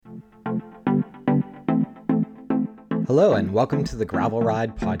Hello, and welcome to the Gravel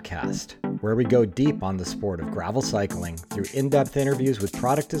Ride Podcast, where we go deep on the sport of gravel cycling through in-depth interviews with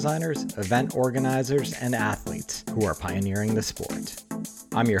product designers, event organizers, and athletes who are pioneering the sport.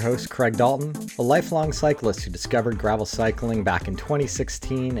 I'm your host, Craig Dalton, a lifelong cyclist who discovered gravel cycling back in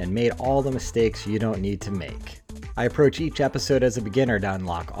 2016 and made all the mistakes you don't need to make. I approach each episode as a beginner to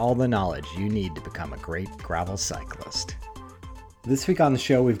unlock all the knowledge you need to become a great gravel cyclist. This week on the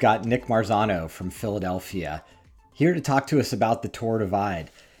show, we've got Nick Marzano from Philadelphia, here to talk to us about the Tour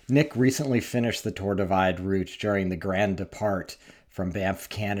Divide. Nick recently finished the Tour Divide route during the Grand Depart from Banff,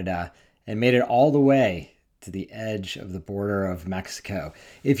 Canada, and made it all the way to the edge of the border of Mexico.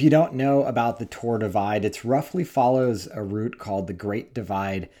 If you don't know about the Tour Divide, it roughly follows a route called the Great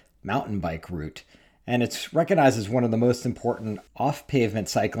Divide mountain bike route, and it's recognized as one of the most important off-pavement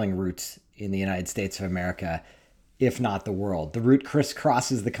cycling routes in the United States of America, if not the world. The route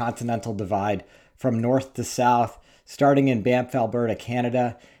crisscrosses the Continental Divide from north to south, starting in Banff, Alberta,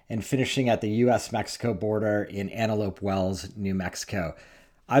 Canada, and finishing at the U.S.-Mexico border in Antelope Wells, New Mexico.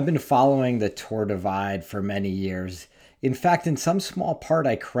 I've been following the Tour Divide for many years. In fact, in some small part,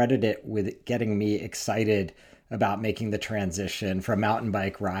 I credit it with getting me excited about making the transition from mountain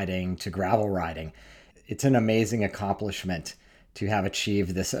bike riding to gravel riding. It's an amazing accomplishment to have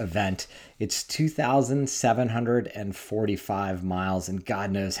achieved this event. It's 2,745 miles and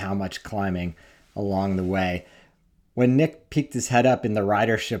God knows how much climbing along the way. When Nick peeked his head up in the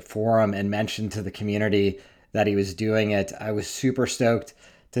ridership forum and mentioned to the community that he was doing it, I was super stoked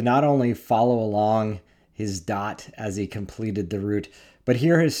to not only follow along his dot as he completed the route, but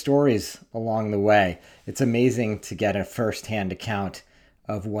hear his stories along the way. It's amazing to get a first-hand account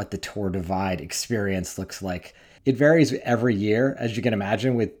of what the Tour Divide experience looks like. It varies every year, as you can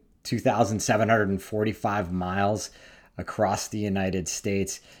imagine, with 2,745 miles across the United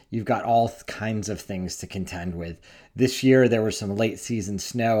States. You've got all kinds of things to contend with. This year, there was some late season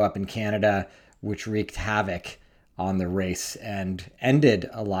snow up in Canada, which wreaked havoc on the race and ended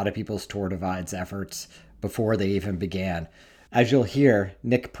a lot of people's Tour Divide's efforts before they even began. As you'll hear,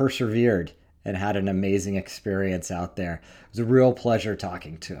 Nick persevered and had an amazing experience out there. It was a real pleasure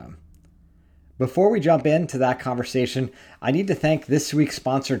talking to him. Before we jump into that conversation, I need to thank this week's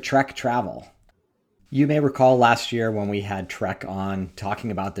sponsor, Trek Travel. You may recall last year when we had Trek on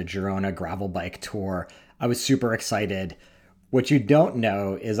talking about the Girona Gravel Bike Tour. I was super excited. What you don't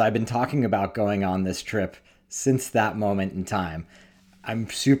know is I've been talking about going on this trip since that moment in time. I'm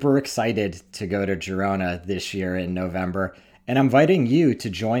super excited to go to Girona this year in November, and I'm inviting you to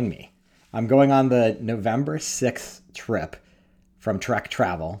join me. I'm going on the November 6th trip from Trek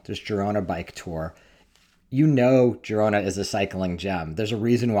Travel, this Girona bike tour. You know Girona is a cycling gem. There's a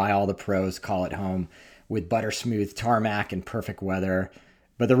reason why all the pros call it home, with butter smooth tarmac and perfect weather.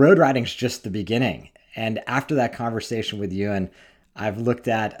 But the road riding's just the beginning. And after that conversation with Ewan, I've looked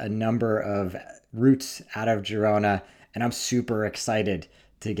at a number of routes out of Girona, and I'm super excited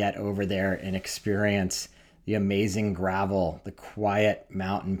to get over there and experience the amazing gravel, the quiet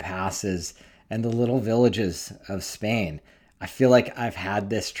mountain passes, and the little villages of Spain. I feel like I've had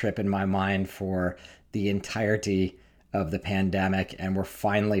this trip in my mind for the entirety of the pandemic, and we're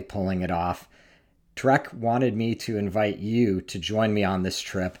finally pulling it off. Trek wanted me to invite you to join me on this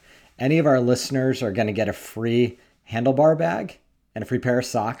trip. Any of our listeners are going to get a free handlebar bag and a free pair of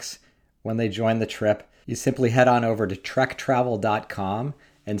socks when they join the trip. You simply head on over to trektravel.com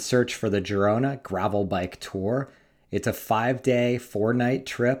and search for the Girona Gravel Bike Tour. It's a 5-day, 4-night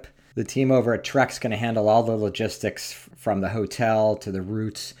trip. The team over at Trek's going to handle all the logistics from the hotel to the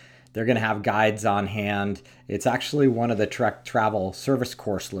routes. They're going to have guides on hand. It's actually one of the Trek Travel service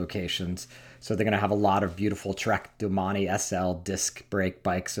course locations. So they're going to have a lot of beautiful Trek Domani SL disc brake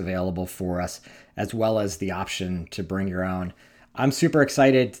bikes available for us, as well as the option to bring your own. I'm super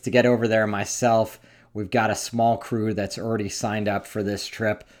excited to get over there myself. We've got a small crew that's already signed up for this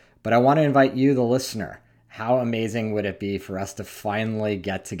trip, but I want to invite you, the listener. How amazing would it be for us to finally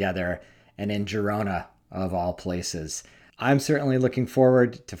get together, and in Girona of all places? I'm certainly looking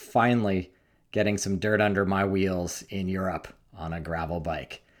forward to finally getting some dirt under my wheels in Europe on a gravel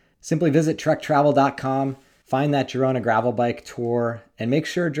bike. Simply visit trektravel.com, find that Girona Gravel Bike Tour, and make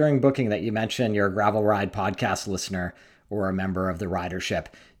sure during booking that you mention you're a Gravel Ride podcast listener or a member of the ridership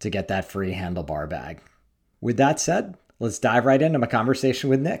to get that free handlebar bag. With that said, let's dive right into my conversation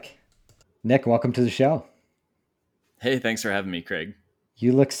with Nick. Nick, welcome to the show. Hey, thanks for having me, Craig.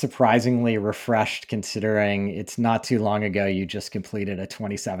 You look surprisingly refreshed considering it's not too long ago you just completed a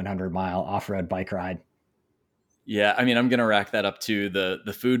 2,700-mile off-road bike ride. Yeah, I mean, I'm going to rack that up too.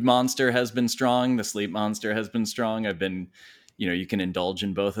 The food monster has been strong. The sleep monster has been strong. I've been, you can indulge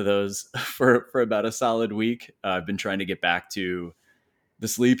in both of those for about a solid week. I've been trying to get back to the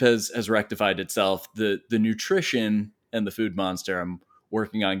sleep has rectified itself. The nutrition and the food monster, I'm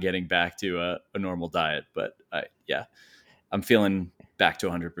working on getting back to a normal diet. But yeah, I'm feeling back to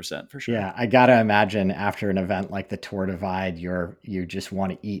 100% for sure. Yeah, I gotta imagine after an event like the Tour Divide, you just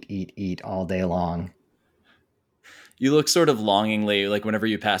want to eat, eat, eat all day long. You look sort of longingly, like whenever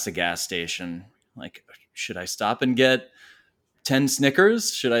you pass a gas station, like, should I stop and get 10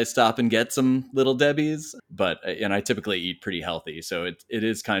 Snickers? Should I stop and get some Little Debbie's? And I typically eat pretty healthy. So it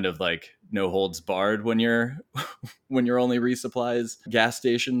is kind of like no holds barred when you're when you're only resupplies gas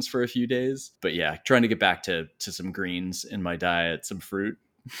stations for a few days. But yeah, trying to get back to some greens in my diet, some fruit.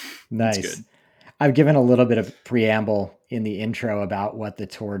 It's Nice. good. I've given a little bit of preamble in the intro about what the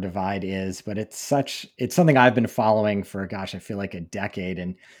Tour Divide is, but it's something I've been following for gosh, I feel like a decade,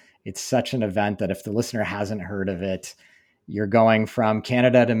 and it's such an event that if the listener hasn't heard of it, you're going from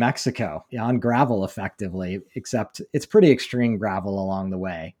Canada to Mexico on gravel effectively, except it's pretty extreme gravel along the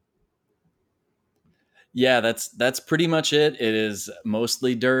way. Yeah, that's pretty much it. It is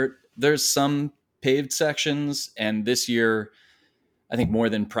mostly dirt. There's some paved sections, and this year I think more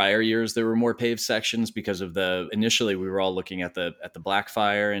than prior years, there were more paved sections because of initially we were all looking at the Black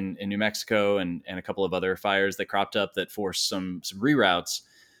Fire in New Mexico and a couple of other fires that cropped up that forced some reroutes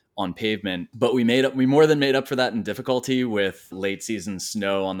on pavement. But we more than made up for that in difficulty with late season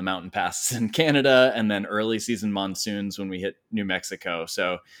snow on the mountain passes in Canada and then early season monsoons when we hit New Mexico.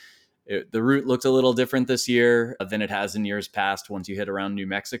 So the route looked a little different this year than it has in years past once you hit around New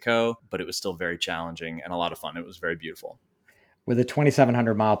Mexico, but it was still very challenging and a lot of fun. It was very beautiful. With a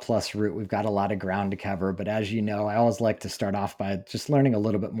 2,700 mile plus route, we've got a lot of ground to cover. But as you know, I always like to start off by just learning a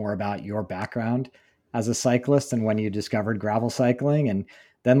little bit more about your background as a cyclist and when you discovered gravel cycling. And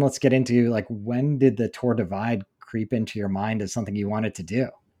then let's get into like, when did the Tour Divide creep into your mind as something you wanted to do?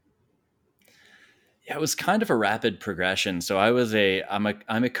 Yeah, it was kind of a rapid progression. So I'm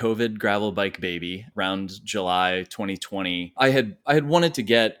a COVID gravel bike baby around July 2020. I had wanted to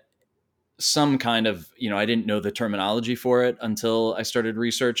get some kind of, I didn't know the terminology for it until I started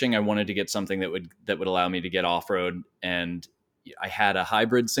researching. I wanted to get something that would allow me to get off-road, and I had a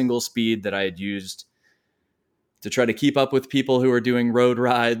hybrid single speed that I had used to try to keep up with people who were doing road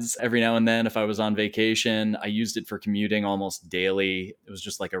rides every now and then if I was on vacation. I used it for commuting almost daily. It was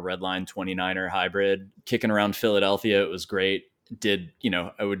just like a Redline 29er hybrid. Kicking around Philadelphia, it was great.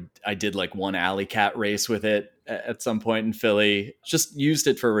 I did like one alley cat race with it at some point in Philly. Just used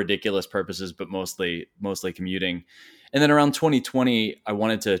it for ridiculous purposes, but mostly commuting. And then around 2020, I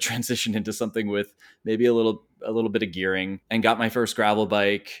wanted to transition into something with maybe a little bit of gearing, and got my first gravel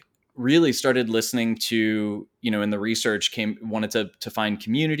bike. Really started listening to, in the research, wanted to find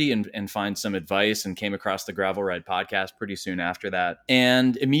community and find some advice, and came across the Gravel Ride podcast pretty soon after that.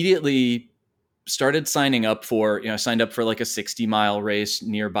 And immediately started signing up for, I signed up for like a 60-mile race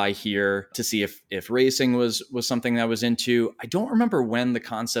nearby here to see if racing was something that I was into. I don't remember when the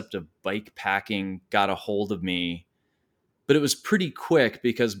concept of bike packing got a hold of me, but it was pretty quick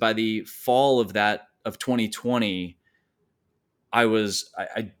because by the fall of 2020,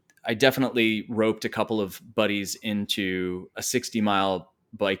 I definitely roped a couple of buddies into a 60-mile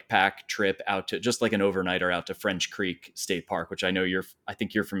bike pack trip out to just like an overnighter out to French Creek State Park, which I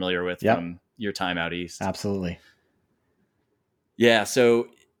think you're familiar with Yep, from your time out east. absolutely. Yeah. So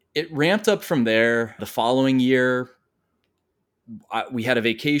it ramped up from there. The following year, we had a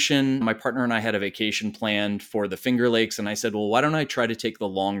vacation. My partner and I had a vacation planned for the Finger Lakes. And I said, well, why don't I try to take the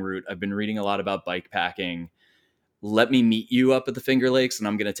long route? I've been reading a lot about bike packing. Let me meet you up at the Finger Lakes, and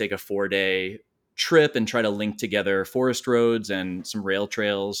I'm going to take a 4-day trip and try to link together forest roads and some rail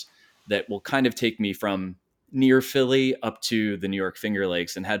trails that will kind of take me from near Philly up to the New York Finger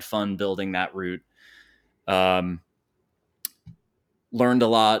Lakes, and had fun building that route. Learned a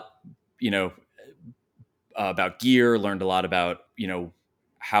lot, about gear, learned a lot about,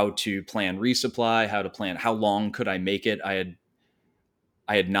 how to plan resupply, how to plan, how long could I make it.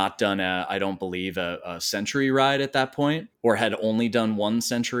 I had not done I don't believe a century ride at that point, or had only done one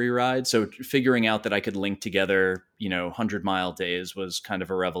century ride. So figuring out that I could link together, 100-mile days was kind of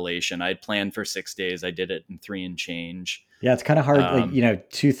a revelation. I had planned for 6 days. I did it in 3 and change. Yeah, it's kind of hard. Like,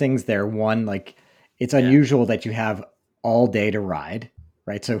 two things there. One, like, it's Yeah. unusual that you have all day to ride,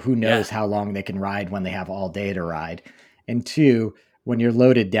 right? So who Yeah. knows how long they can ride when they have all day to ride. And two, when you're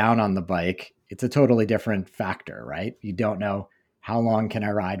loaded down on the bike, it's a totally different factor, right? You don't know how long can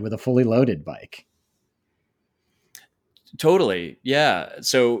I ride with a fully loaded bike. Totally. Yeah.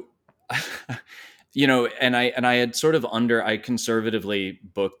 So And I had sort of I conservatively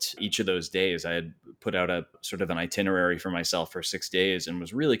booked each of those days. I had put out a sort of an itinerary for myself for 6 days and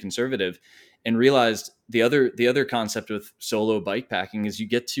was really conservative, and realized the other concept with solo bike packing is you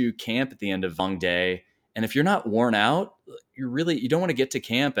get to camp at the end of a long day. And if you're not worn out, you don't want to get to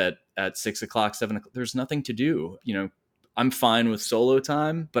camp at 6 o'clock, 7 o'clock. There's nothing to do. I'm fine with solo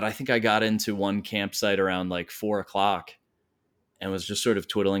time, but I think I got into one campsite around like 4 o'clock and was just sort of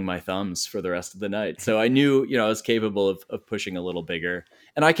twiddling my thumbs for the rest of the night. So I knew, I was capable of pushing a little bigger,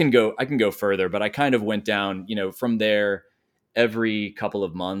 and I can go further, but I kind of went down, from there. Every couple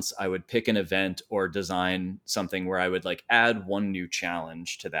of months, I would pick an event or design something where I would like add one new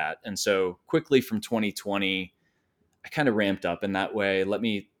challenge to that. And so quickly from 2020, I kind of ramped up in that way. Let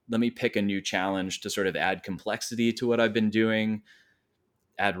me pick a new challenge to sort of add complexity to what I've been doing,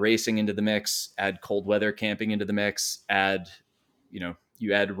 add racing into the mix, add cold weather camping into the mix,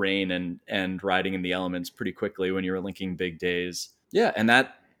 you add rain and riding in the elements pretty quickly when you're linking big days. Yeah, and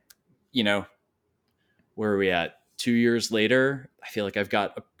that, you know, where are we at? 2 years later, I feel like I've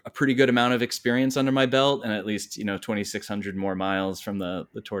got a pretty good amount of experience under my belt, and at least 2,600 more miles from the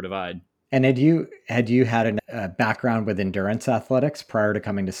Tour Divide. And had you had a background with endurance athletics prior to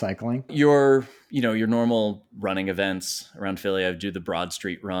coming to cycling? Your normal running events around Philly. I do the Broad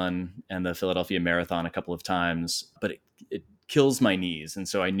Street Run and the Philadelphia Marathon a couple of times, but it kills my knees. And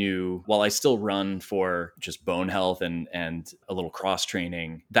so I knew, while I still run for just bone health and a little cross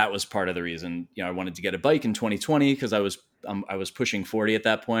training, that was part of the reason. I wanted to get a bike in 2020 because I was pushing 40 at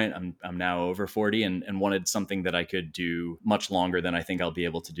that point. I'm now over 40, and wanted something that I could do much longer than I think I'll be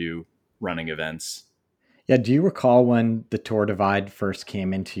able to do running events. Yeah. Do you recall when the Tour Divide first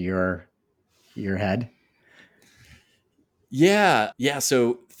came into your head? Yeah. Yeah.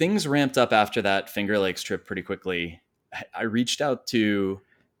 So things ramped up after that Finger Lakes trip pretty quickly. I reached out to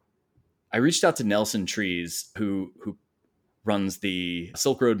Nelson Trees, who runs the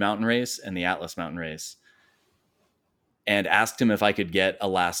Silk Road Mountain Race and the Atlas Mountain Race, and asked him if I could get a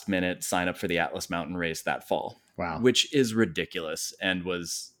last minute sign up for the Atlas Mountain Race that fall, Wow. which is ridiculous and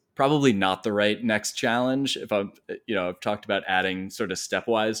was probably not the right next challenge. If I've talked about adding sort of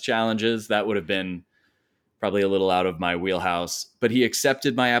stepwise challenges, that would have been probably a little out of my wheelhouse. But he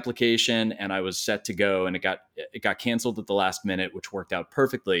accepted my application, and I was set to go, and it got canceled at the last minute, which worked out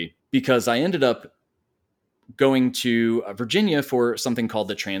perfectly because I ended up going to Virginia for something called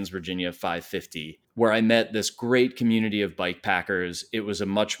the Trans Virginia 550, where I met this great community of bike packers.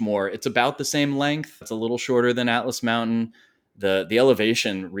 It's about the same length. It's a little shorter than Atlas Mountain. The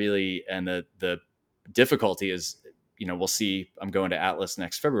elevation really, and the difficulty is, we'll see. I'm going to Atlas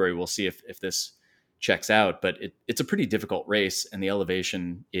next February. We'll see if this checks out, but it's a pretty difficult race, and the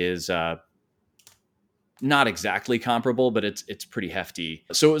elevation is not exactly comparable, but it's pretty hefty.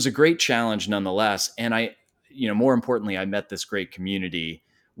 So it was a great challenge nonetheless. And more importantly, I met this great community,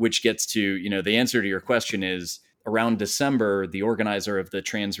 which gets to, the answer to your question is, around December, the organizer of the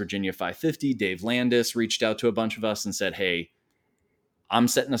Trans Virginia 550, Dave Landis, reached out to a bunch of us and said, "Hey, I'm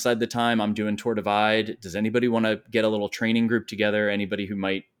setting aside the time. I'm doing Tour Divide. Does anybody want to get a little training group together? Anybody who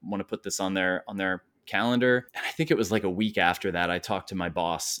might want to put this on their calendar?" And I think it was like a week after that, I talked to my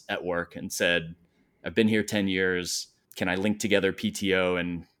boss at work and said, "I've been here 10 years. Can I link together PTO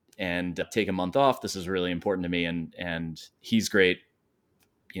and take a month off? This is really important to me." And he's great.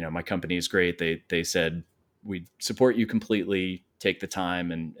 My company is great. They said, "We support you completely. Take the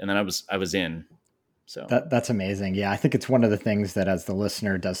time." And then I was in. So That's amazing. Yeah, I think it's one of the things that, as the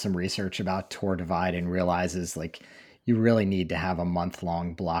listener does some research about Tour Divide and realizes, like, you really need to have a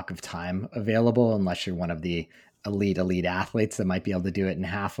month-long block of time available, unless you're one of the elite athletes that might be able to do it in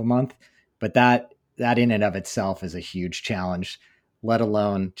half a month. But that in and of itself is a huge challenge, let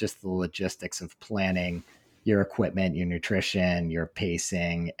alone just the logistics of planning your equipment, your nutrition, your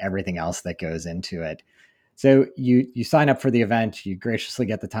pacing, everything else that goes into it. So you sign up for the event, you graciously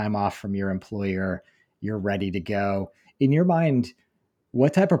get the time off from your employer, you're ready to go. In your mind,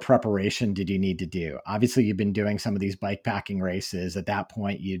 what type of preparation did you need to do? Obviously, you've been doing some of these bike packing races. At that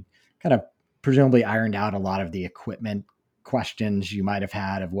point, you'd kind of presumably ironed out a lot of the equipment questions you might have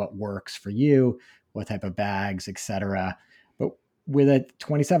had of what works for you, what type of bags, etc. But with a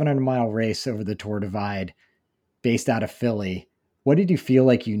 2,700-mile race over the Tour Divide based out of Philly, what did you feel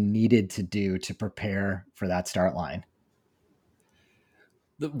like you needed to do to prepare for that start line?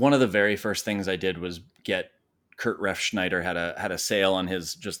 one of the very first things I did was get Kurt Refschneider had a sale on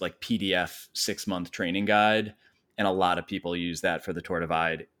his just like PDF 6 month training guide, and a lot of people use that for the Tour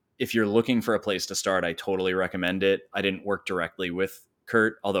Divide. If you're looking for a place to start, I totally recommend it. I didn't work directly with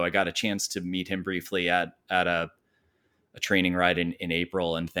Kurt, although I got a chance to meet him briefly at a training ride in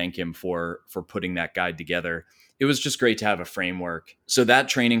April and thank him for putting that guide together. It was just great to have a framework. So that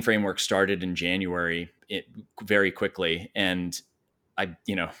training framework started in January very quickly. And I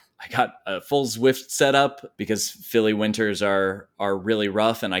got a full Zwift set up because Philly winters are really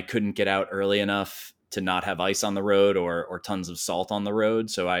rough, and I couldn't get out early enough to not have ice on the road or tons of salt on the road.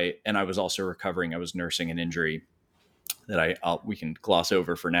 So I was also recovering. I was nursing an injury that we can gloss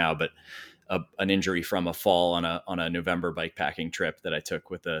over for now, but an injury from a fall on a November bike packing trip that I took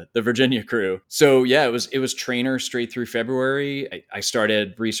with the Virginia crew. So yeah, it was trainer straight through February. I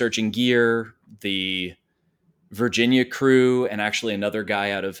started researching gear. The Virginia crew and actually another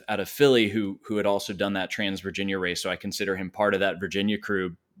guy out of Philly who had also done that Trans Virginia race. So I consider him part of that Virginia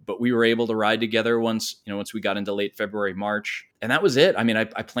crew. But we were able to ride together once we got into late February, March. And that was it. I mean, I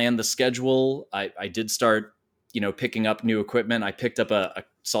planned the schedule. I did start, picking up new equipment. I picked up a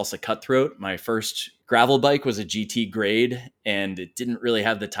Salsa Cutthroat. My first gravel bike was a GT grade, and it didn't really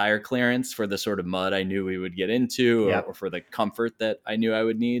have the tire clearance for the sort of mud I knew we would get into, or Yep. for the comfort that I knew I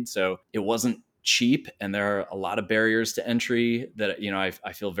would need. So it wasn't cheap, and there are a lot of barriers to entry that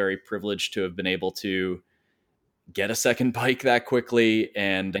I feel very privileged to have been able to get a second bike that quickly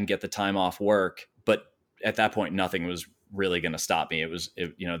and then get the time off work. But at that point, nothing was really going to stop me.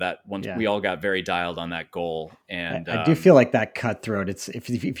 That once Yeah. we all got very dialed on that goal. And I do feel like that Cutthroat. It's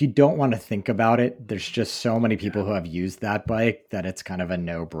if you don't want to think about it, there's just so many people who have used that bike that it's kind of a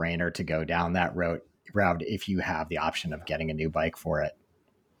no brainer to go down that route if you have the option of getting a new bike for it.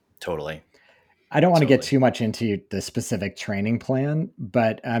 totally, I don't want to get totally. too much into the specific training plan,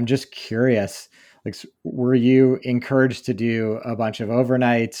 but I'm just curious. Like, were you encouraged to do a bunch of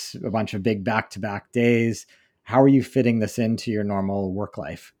overnights, a bunch of big back-to-back days? How are you fitting this into your normal work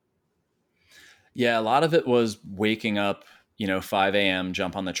life? Yeah, a lot of it was waking up, 5 a.m.,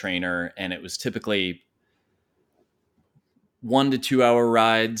 jump on the trainer, and it was typically 1 to 2 hour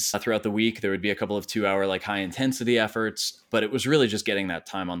rides throughout the week. There would be a couple of 2 hour like high intensity efforts, but it was really just getting that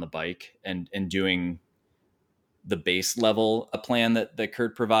time on the bike and doing the base level a plan that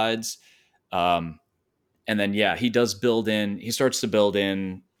Kurt provides. Um, and then yeah, he starts to build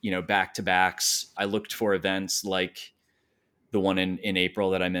in, back to backs. I looked for events like the one in April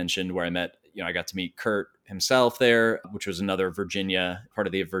that I mentioned where I got to meet Kurt himself there, which was another part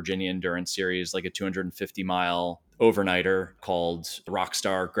of the Virginia Endurance Series, like a 250-mile overnighter called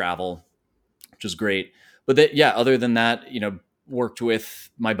Rockstar Gravel, which was great. But yeah, other than that, worked with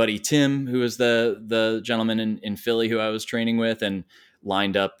my buddy Tim, who is the gentleman in Philly who I was training with, and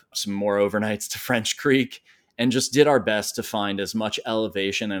lined up some more overnights to French Creek, and just did our best to find as much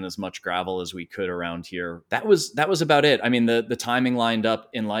elevation and as much gravel as we could around here. That was about it. I mean, the timing lined up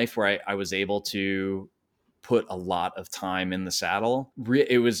in life where I was able to put a lot of time in the saddle.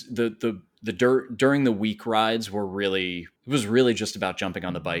 It was the dirt during the week rides it was really just about jumping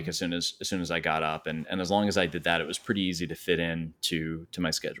on the bike as soon as I got up, and as long as I did that, it was pretty easy to fit in to my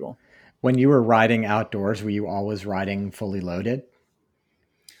schedule. When you were riding outdoors, were you always riding fully loaded?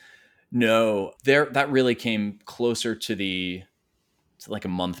 No, that really came closer to like a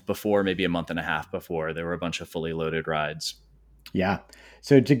month before, maybe a month and a half before. There were a bunch of fully loaded rides. Yeah.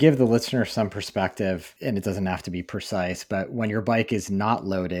 So to give the listener some perspective, and it doesn't have to be precise, but when your bike is not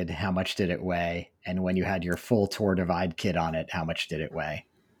loaded, how much did it weigh? And when you had your full Tour Divide kit on it, how much did it weigh?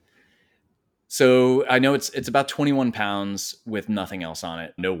 So I know it's about 21 pounds with nothing else on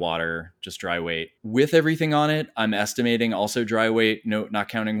it, no water, just dry weight. With everything on it, I'm estimating also dry weight, no, not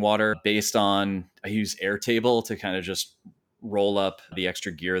counting water, based on I use Airtable to kind of just roll up the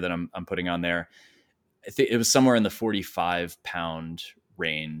extra gear that I'm putting on there. I think it was somewhere in the 45-pound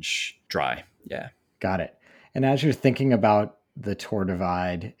range dry. Yeah. Got it. And as you're thinking about the Tour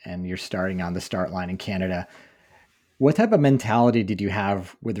Divide and you're starting on the start line in Canada, what type of mentality did you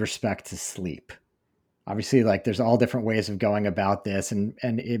have with respect to sleep? Obviously, like there's all different ways of going about this, and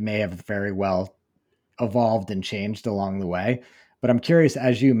it may have very well evolved and changed along the way. But I'm curious,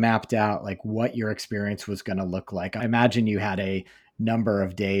 as you mapped out like what your experience was going to look like, I imagine you had a number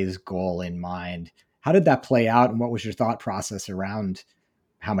of days goal in mind. How did that play out, and what was your thought process around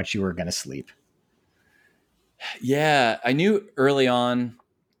how much you were going to sleep? Yeah. I knew early on.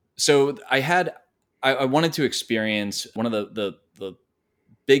 So I wanted to experience one of the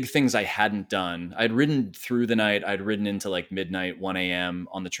big things I hadn't done. I'd ridden through the night. I'd ridden into like midnight, 1 a.m.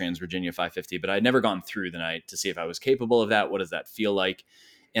 on the Trans Virginia 550, but I'd never gone through the night to see if I was capable of that. What does that feel like?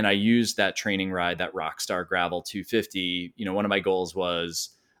 And I used that training ride, that Rockstar Gravel 250. One of my goals was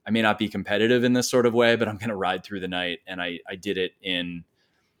I may not be competitive in this sort of way, but I'm going to ride through the night. And I did it in,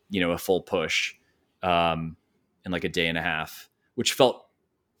 a full push in like a day and a half, which felt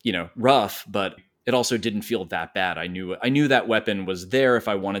rough, but it also didn't feel that bad. I knew that weapon was there if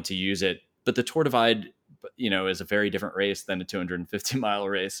I wanted to use it. But the Tour Divide, is a very different race than a 250-mile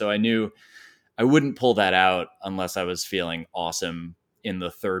race. So I knew I wouldn't pull that out unless I was feeling awesome in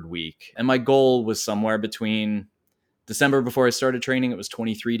the third week. And my goal was somewhere between December before I started training. It was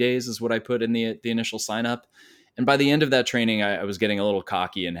 23 days is what I put in the initial sign up. And by the end of that training, I was getting a little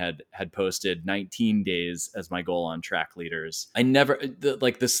cocky and had posted 19 days as my goal on track leaders. I never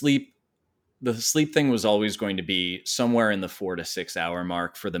the sleep thing was always going to be somewhere in the 4 to 6 hour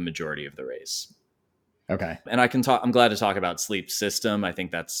mark for the majority of the race. Okay. And I'm glad to talk about sleep system. I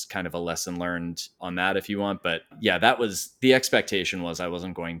think that's kind of a lesson learned on that if you want. But yeah, that was the expectation, was I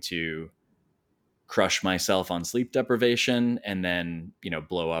wasn't going to crush myself on sleep deprivation and then,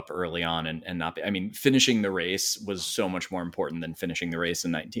 blow up early on and not be, finishing the race was so much more important than finishing the race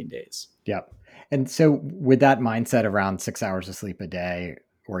in 19 days. Yep. And so with that mindset around 6 hours of sleep a day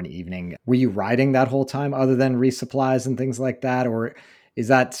or an evening, were you riding that whole time other than resupplies and things like that? Or is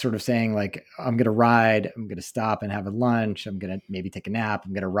that sort of saying like, I'm going to ride, I'm going to stop and have a lunch, I'm going to maybe take a nap,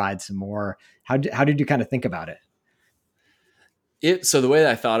 I'm going to ride some more? How did you kind of think about it? So the way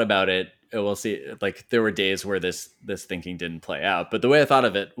I thought about it, we'll see, like there were days where this thinking didn't play out, but the way I thought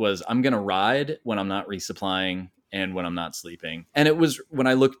of it was I'm going to ride when I'm not resupplying and when I'm not sleeping. And it was, when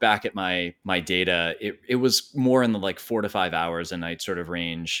I look back at my data, it was more in the like 4 to 5 hours a night sort of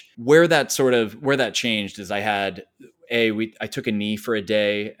range. Where that changed is I took a knee for a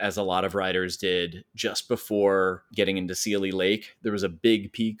day, as a lot of riders did, just before getting into Sealy Lake. There was a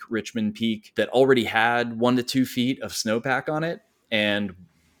big peak, Richmond Peak, that already had 1 to 2 feet of snowpack on it. And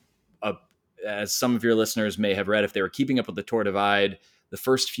as some of your listeners may have read, if they were keeping up with the Tour Divide, the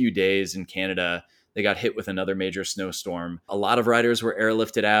first few days in Canada, they got hit with another major snowstorm. A lot of riders were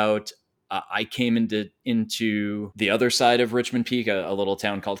airlifted out. I came into the other side of Richmond Peak, a little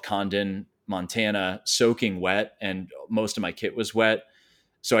town called Condon, Montana, soaking wet, and most of my kit was wet.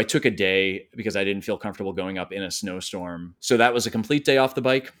 So I took a day because I didn't feel comfortable going up in a snowstorm. So that was a complete day off the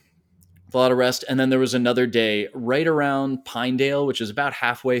bike, a lot of rest. And then there was another day right around Pinedale, which is about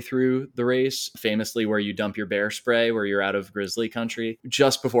halfway through the race, famously where you dump your bear spray, where you're out of grizzly country.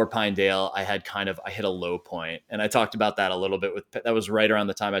 Just before Pinedale, I hit a low point. And I talked about that a little bit that was right around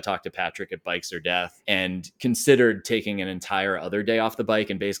the time I talked to Patrick at Bikes or Death, and considered taking an entire other day off the bike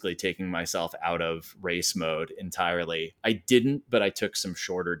and basically taking myself out of race mode entirely. I didn't, but I took some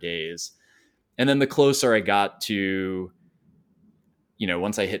shorter days. And then the closer I got to,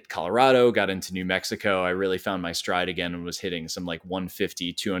 once I hit Colorado, got into New Mexico, I really found my stride again and was hitting some like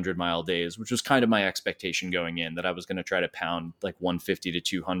 150, 200-mile days, which was kind of my expectation going in, that I was going to try to pound like 150 to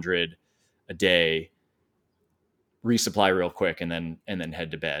 200 a day, resupply real quick, and then head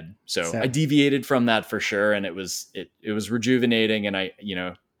to bed. So I deviated from that for sure. And it was rejuvenating. And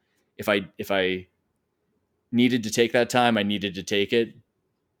if I needed to take that time, I needed to take it.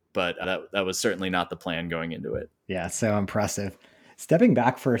 But that was certainly not the plan going into it. Yeah, so impressive. Stepping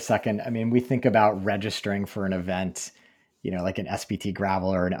back for a second, we think about registering for an event, like an SBT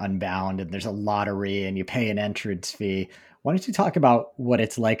Gravel or an Unbound, and there's a lottery and you pay an entrance fee. Why don't you talk about what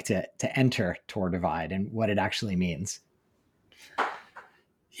it's like to enter Tour Divide and what it actually means?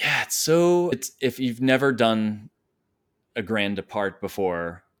 Yeah, it's if you've never done a Grand Depart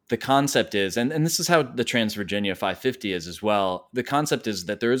before, the concept is, and this is how the Trans Virginia 550 is as well. The concept is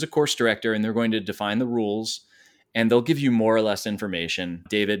that there is a course director and they're going to define the rules, and they'll give you more or less information.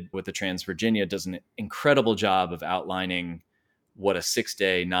 David with the Trans Virginia does an incredible job of outlining what a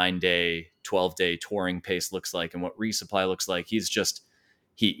 6-day, 9-day, 12-day touring pace looks like and what resupply looks like.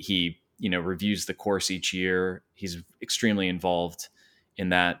 He reviews the course each year. He's extremely involved in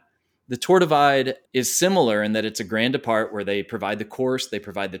that. The Tour Divide is similar in that it's a Grand Depart where they provide the course, they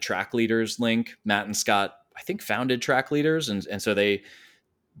provide the track leaders link. Matt and Scott, I think, founded track leaders, and so they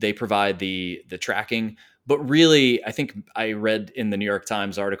provide the tracking. But really, I think I read in the New York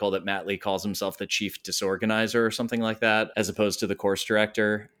Times article that Matt Lee calls himself the chief disorganizer or something like that, as opposed to the course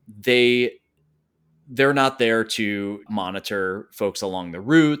director. They're not there to monitor folks along the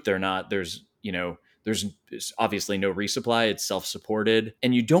route. There's obviously no resupply. It's self-supported.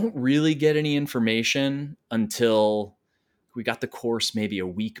 And you don't really get any information until we got the course maybe a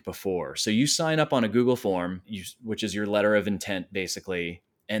week before. So you sign up on a Google form, which is your letter of intent, basically.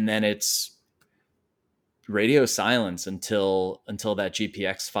 And then it's radio silence until that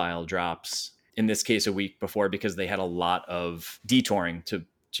GPX file drops. In this case, a week before, because they had a lot of detouring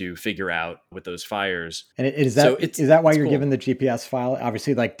to figure out with those fires. And is that why you're cool. Given the GPS file?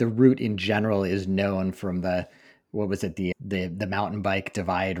 Obviously, like the route in general is known from the mountain bike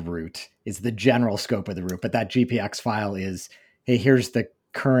divide route is the general scope of the route, but that GPX file is, hey, here's the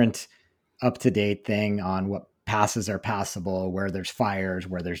current up to date thing on what passes are passable, where there's fires,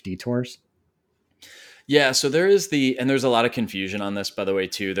 where there's detours? Yeah, so there is and there's a lot of confusion on this, by the way,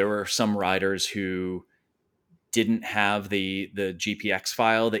 too. There were some riders who didn't have the GPX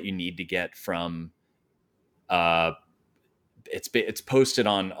file that you need to get from uh, it's posted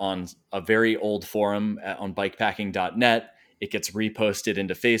on a very old forum on bikepacking.net. It gets reposted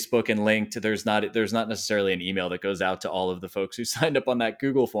into Facebook and linked. There's not necessarily an email that goes out to all of the folks who signed up on that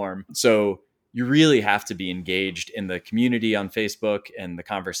Google form. So you really have to be engaged in the community on Facebook and the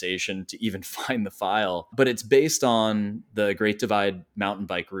conversation to even find the file. But it's based on the Great Divide mountain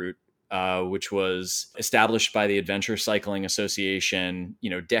bike route, which was established by the Adventure Cycling Association,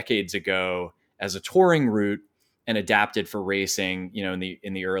 decades ago as a touring route and adapted for racing, in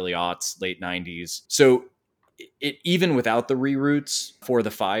the early aughts, late 90s. So even without the reroutes for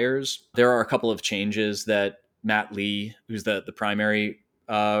the fires, there are a couple of changes that Matt Lee, who's the primary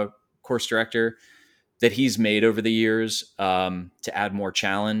course director, that he's made over the years to add more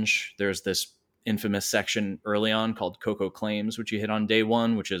challenge. There's this infamous section early on called Coco Claims, which you hit on day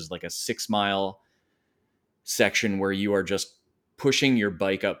one, which is like a 6 mile section where you are just pushing your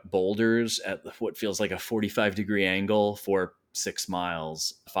bike up boulders at what feels like a 45-degree angle for 6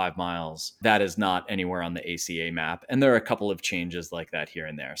 miles, 5 miles. That is not anywhere on the ACA map. And there are a couple of changes like that here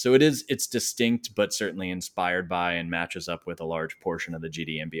and there. So it's distinct, but certainly inspired by and matches up with a large portion of the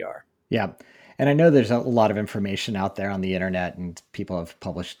GDMBR. Yeah. And I know there's a lot of information out there on the internet and people have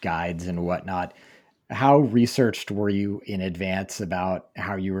published guides and whatnot. How researched were you in advance about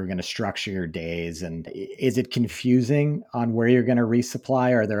how you were going to structure your days? And is it confusing on where you're going to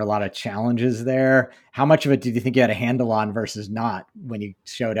resupply? Are there a lot of challenges there? How much of it did you think you had a handle on versus not when you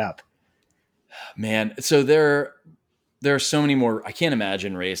showed up? Man, so there are so many more. I can't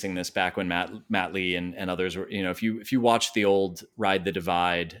imagine racing this back when Matt Lee and others were. If you watch the old Ride the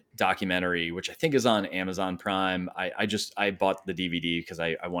Divide documentary, which I think is on Amazon Prime, I bought the DVD because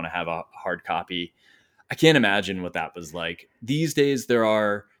I want to have a hard copy. I can't imagine what that was like. These days, there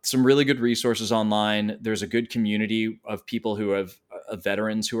are some really good resources online. There's a good community of people who have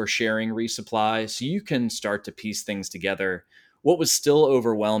veterans who are sharing resupply, so you can start to piece things together. What was still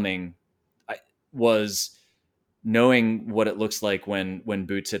overwhelming was knowing what it looks like when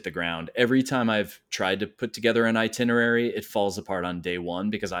boots hit the ground. Every time I've tried to put together an itinerary, it falls apart on day one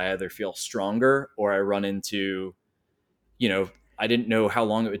because I either feel stronger or I run into, I didn't know how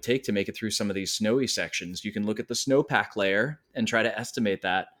long it would take to make it through some of these snowy sections. You can look at the snowpack layer and try to estimate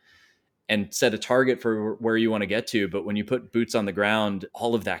that and set a target for where you want to get to. But when you put boots on the ground,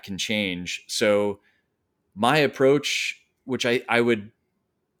 all of that can change. So my approach, which I would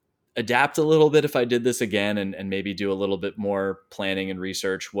adapt a little bit if I did this again and maybe do a little bit more planning and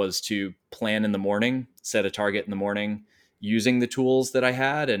research, was to plan in the morning, set a target in the morning using the tools that I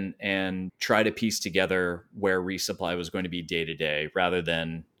had and try to piece together where resupply was going to be day to day rather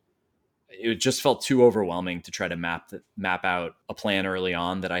than it just felt too overwhelming to try to map out a plan early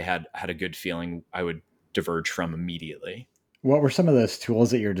on that I had a good feeling I would diverge from immediately. What were some of those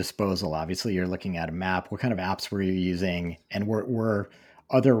tools at your disposal? Obviously, you're looking at a map. What kind of apps were you using? And were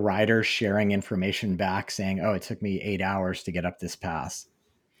other riders sharing information back saying, oh, it took me 8 hours to get up this pass?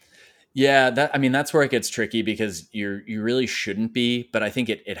 Yeah, that's where it gets tricky because you really shouldn't be, but I think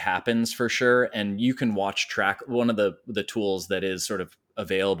it happens for sure. And you can watch track one of the tools that is sort of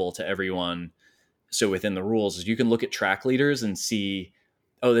available to everyone. So within the rules is you can look at track leaders and see,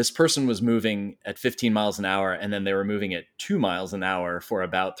 oh, this person was moving at 15 miles an hour and then they were moving at 2 miles an hour for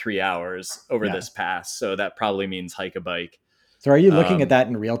about 3 hours over Yeah. this pass. So that probably means hike a bike. So are you looking at Um, that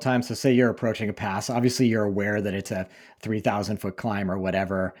in real time? So say you're approaching a pass. Obviously, you're aware that it's a 3,000-foot climb or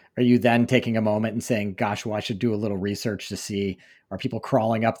whatever. Are you then taking a moment and saying, gosh, well, I should do a little research to see, are people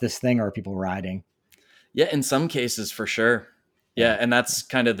crawling up this thing or are people riding? yeah, in some cases for sure. Yeah. Yeah, and that's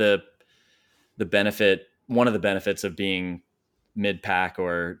kind of the benefit, one of the benefits of being mid pack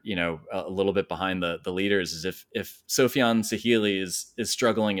or a little bit behind the leaders is if Sofyan Sahili is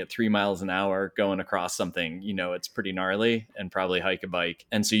struggling at 3 miles an hour going across something, it's pretty gnarly and probably hike a bike.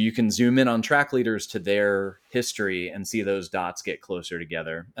 And so you can zoom in on track leaders to their history and see those dots get closer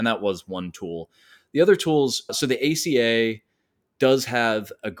together. And that was one tool. The other tools, so the ACA does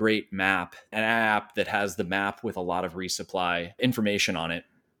have a great map, an app that has the map with a lot of resupply information on it.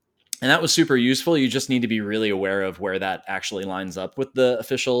 And that was super useful. You just need to be really aware of where that actually lines up with the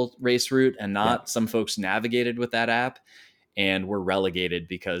official race route and Yeah. not. Some folks navigated with that app and were relegated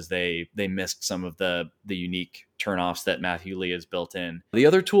because they missed some of the unique turnoffs that Matthew Lee has built in. The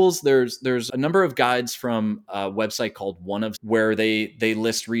other tools, there's a number of guides from a website called One of, where they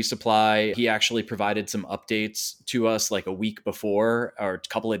list resupply. He actually provided some updates to us like a week before or a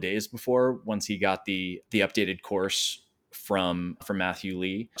couple of days before, once he got the updated course from Matthew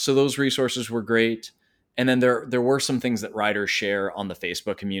Lee. So those resources were great. And then there were some things that riders share on the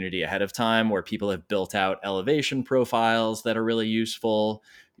Facebook community ahead of time, where people have built out elevation profiles that are really useful.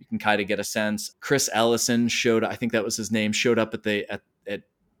 You can kind of get a sense. Chris Ellison showed, I think that was his name, showed up at the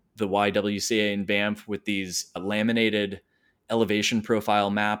YWCA in Banff with these laminated elevation profile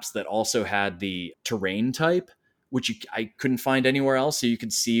maps that also had the terrain type, which I couldn't find anywhere else. So you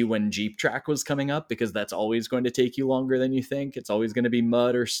could see when Jeep track was coming up, because that's always going to take you longer than you think. It's always going to be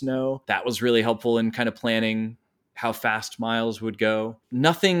mud or snow. That was really helpful in kind of planning how fast miles would go.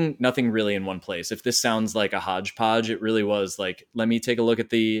 Nothing really in one place. If this sounds like a hodgepodge, it really was like, let me take a look at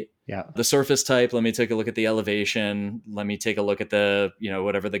the surface type. Let me take a look at the elevation. Let me take a look at the,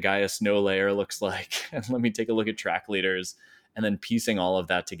 whatever the Gaia snow layer looks like. And let me take a look at track leaders. And then piecing all of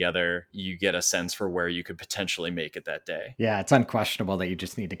that together, you get a sense for where you could potentially make it that day. Yeah, it's unquestionable that you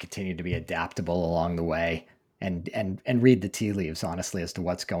just need to continue to be adaptable along the way and read the tea leaves, honestly, as to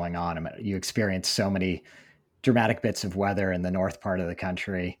what's going on. I mean, you experience so many dramatic bits of weather in the north part of the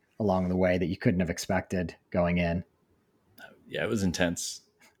country along the way that you couldn't have expected going in. Yeah, it was intense.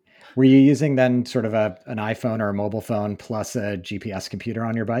 Were you using then sort of an iPhone or a mobile phone plus a GPS computer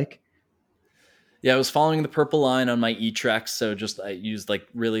on your bike? Yeah, I was following the purple line on my eTrex. So I used like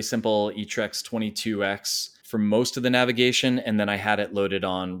really simple eTrex 22X for most of the navigation. And then I had it loaded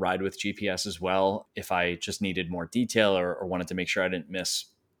on Ride with GPS as well, if I just needed more detail or wanted to make sure I didn't miss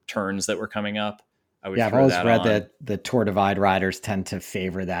turns that were coming up. I would I've throw always that read on. that the Tour Divide riders tend to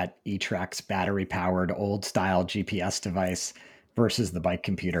favor that eTrex battery powered old style GPS device versus the bike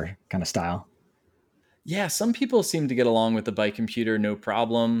computer kind of style. Yeah, some people seem to get along with the bike computer no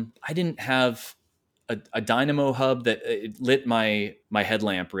problem. I didn't have a dynamo hub that it lit my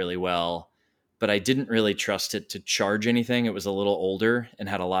headlamp really well, but I didn't really trust it to charge anything. It was a little older and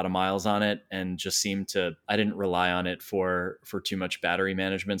had a lot of miles on it, and just seemed to, I didn't rely on it for too much battery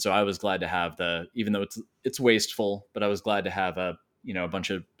management. So I was glad to have even though it's wasteful, but I was glad to have a bunch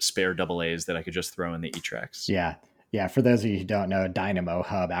of spare double A's that I could just throw in the e-trex. Yeah. Yeah. For those of you who don't know, Dynamo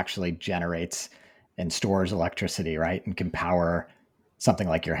Hub actually generates and stores electricity, right? And can power something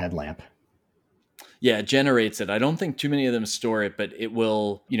like your headlamp. Yeah, it generates it. I don't think too many of them store it, but it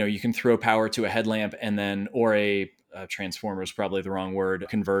will, you can throw power to a headlamp and then, or a transformer is probably the wrong word,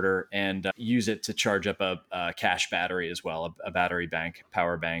 converter, and use it to charge up a cache battery as well, a battery bank,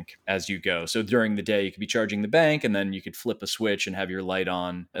 power bank as you go. So during the day, you could be charging the bank, and then you could flip a switch and have your light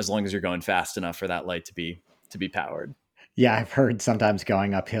on, as long as you're going fast enough for that light to be powered. Yeah. I've heard sometimes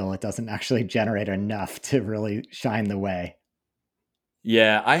going uphill, it doesn't actually generate enough to really shine the way.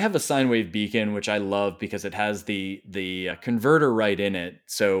 Yeah, I have a sine wave beacon, which I love because it has the converter right in it.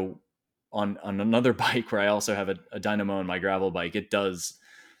 So on another bike where I also have a dynamo on my gravel bike, it does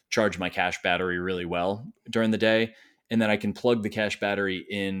charge my cache battery really well during the day, and then I can plug the cache battery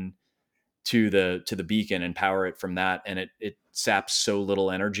in to the beacon and power it from that, and it saps so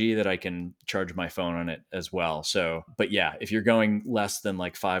little energy that I can charge my phone on it as well. So, but yeah, if you're going less than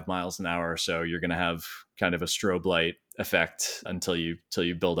like 5 miles an hour or so, you're going to have kind of a strobe light effect until you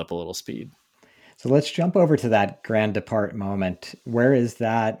build up a little speed. So let's jump over to that grand depart moment. Where is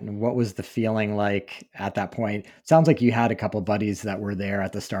that? And what was the feeling like at that point? Sounds like you had a couple buddies that were there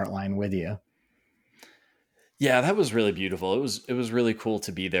at the start line with you. Yeah, that was really beautiful. It was really cool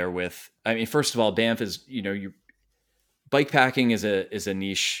to be there with. I mean, first of all, Banff is, bike packing is a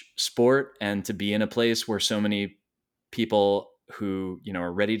niche sport, and to be in a place where so many people who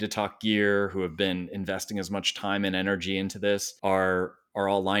are ready to talk gear, who have been investing as much time and energy into this, are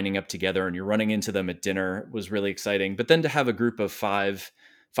all lining up together, and you're running into them at dinner, was really exciting. But then to have a group of five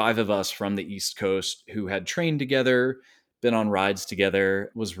of us from the East Coast who had trained together, been on rides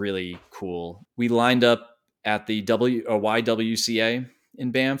together, was really cool. We lined up at the YWCA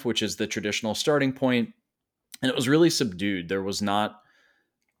in Banff, which is the traditional starting point, and it was really subdued. There was not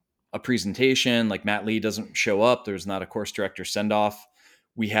a presentation, like Matt Lee doesn't show up. There's not a course director send off.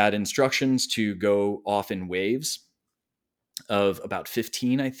 We had instructions to go off in waves of about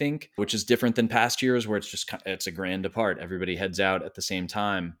 15, I think, which is different than past years where it's a grand depart. Everybody heads out at the same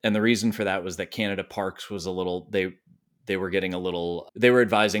time. And the reason for that was that Canada Parks was they were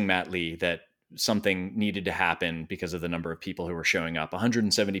advising Matt Lee that something needed to happen because of the number of people who were showing up.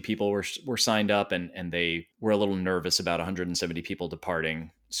 170 people were signed up, and they were a little nervous about 170 people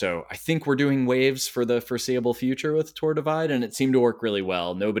departing So I think we're doing waves for the foreseeable future with Tour Divide, and it seemed to work really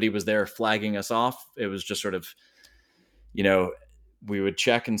well. Nobody was there flagging us off. It was just sort of, you know, we would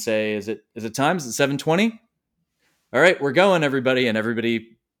check and say, is it time? Is it 7:20? All right, we're going, everybody. And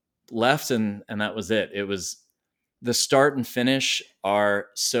everybody left, and that was it. It was the start and finish are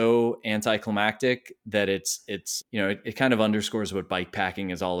so anticlimactic that it's it kind of underscores what bike packing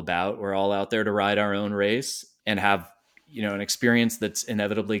is all about. We're all out there to ride our own race and have an experience that's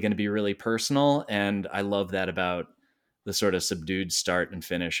inevitably going to be really personal, and I love that about the sort of subdued start and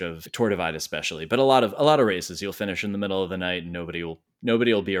finish of Tour Divide especially. But a lot of races you'll finish in the middle of the night and nobody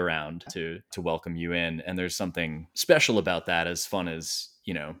will be around to welcome you in, and there's something special about that. As fun as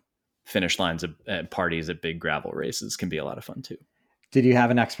finish lines at parties at big gravel races can be a lot of fun too. Did you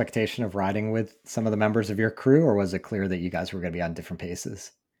have an expectation of riding with some of the members of your crew, or was it clear that you guys were going to be on different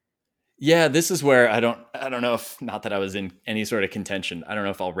paces? Yeah, this is where I don't know if, not that I was in any sort of contention. I don't know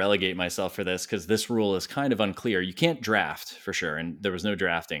if I'll relegate myself for this because this rule is kind of unclear. You can't draft for sure, and there was no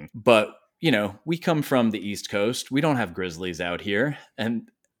drafting. But, we come from the East Coast. We don't have grizzlies out here, and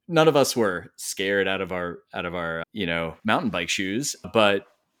none of us were scared out of our mountain bike shoes, but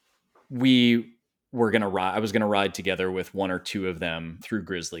we were going to ride. I was going to ride together with one or two of them through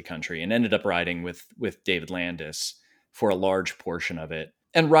grizzly country, and ended up riding with David Landis for a large portion of it.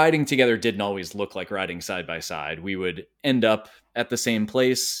 And riding together didn't always look like riding side by side. We would end up at the same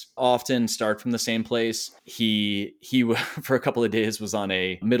place often, start from the same place. He for a couple of days was on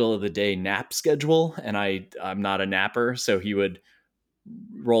a middle of the day nap schedule, and I'm not a napper, so he would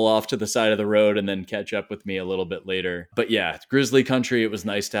roll off to the side of the road and then catch up with me a little bit later. But yeah, grizzly country, it was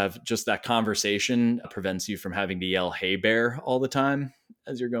nice to have just that conversation. It prevents you from having to yell "Hey bear" all the time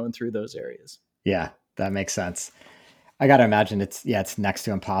as you're going through those areas. Yeah, that makes sense. I got to imagine it's next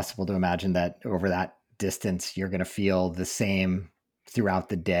to impossible to imagine that over that distance you're going to feel the same throughout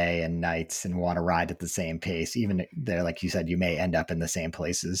the day and nights and want to ride at the same pace. Even there, like you said, you may end up in the same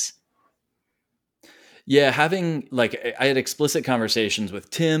places. Yeah, having I had explicit conversations with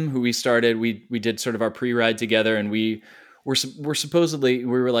Tim, who we did sort of our pre-ride together, and we're supposedly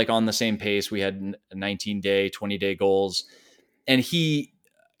we were like on the same pace. We had 19-day, 20-day goals, and he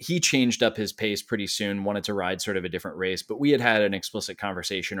changed up his pace pretty soon, wanted to ride sort of a different race, but we had an explicit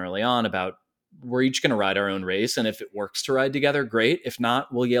conversation early on about we're each going to ride our own race, and if it works to ride together, great. If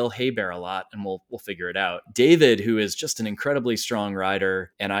not, we'll yell "Hey bear" a lot, and we'll figure it out. David, who is just an incredibly strong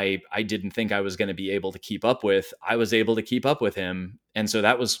rider, and I didn't think I was going to be able to keep up with, I was able to keep up with him, and so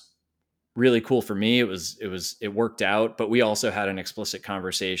that was really cool for me. It worked out, but we also had an explicit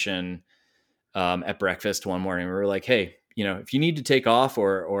conversation at breakfast one morning. We were like, "Hey, if you need to take off,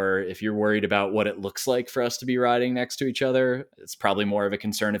 or if you're worried about what it looks like for us to be riding next to each other, it's probably more of a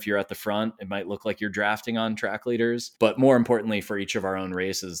concern if you're at the front. It might look like you're drafting on track leaders, but more importantly for each of our own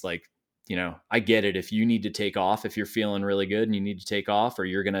races, I get it. If you need to take off, if you're feeling really good and you need to take off, or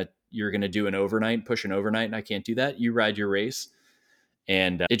you're going to do an overnight, push an overnight, and I can't do that, you ride your race."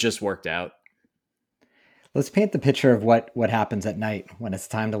 And it just worked out. Let's paint the picture of what happens at night when it's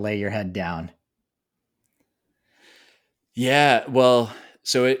time to lay your head down. Yeah, well,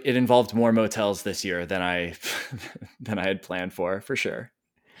 so it involved more motels this year than I than I had planned for sure.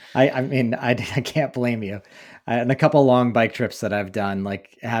 I mean, I can't blame you. And a couple long bike trips that I've done,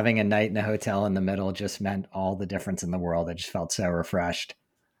 like having a night in a hotel in the middle just meant all the difference in the world. I just felt so refreshed.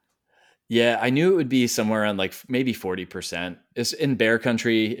 Yeah, I knew it would be somewhere around maybe 40%. It's in bear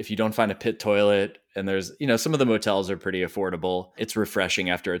country. If you don't find a pit toilet, and there's, some of the motels are pretty affordable, it's refreshing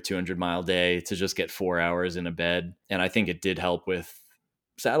after a 200-mile day to just get 4 hours in a bed. And I think it did help with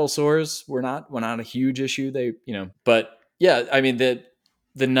saddle sores. Were not a huge issue. But yeah, I mean, the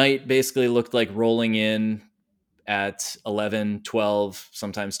night basically looked like rolling in at 11, 12,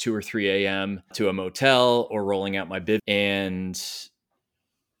 sometimes 2 or 3 a.m. to a motel, or rolling out my bib and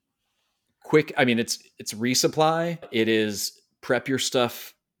quick. I mean, it's resupply. It is prep your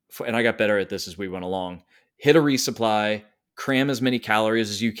stuff and I got better at this as we went along. Hit a resupply, cram as many calories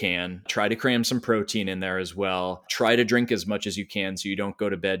as you can, try to cram some protein in there as well. Try to drink as much as you can so you don't go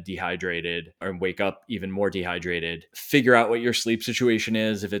to bed dehydrated or wake up even more dehydrated. Figure out what your sleep situation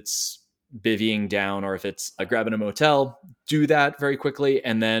is, if it's bivvying down or if it's grabbing a motel. Do that very quickly,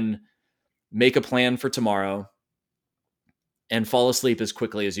 and then make a plan for tomorrow and fall asleep as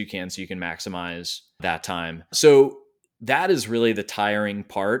quickly as you can so you can maximize that time. So that is really the tiring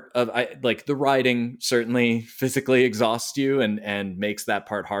part of the riding certainly physically exhausts you and makes that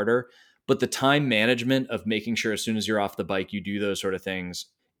part harder. But the time management of making sure as soon as you're off the bike, you do those sort of things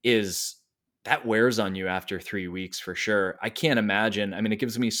is that wears on you after 3 weeks for sure. I can't imagine. I mean, it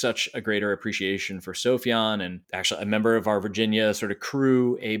gives me such a greater appreciation for Sophion, and actually a member of our Virginia sort of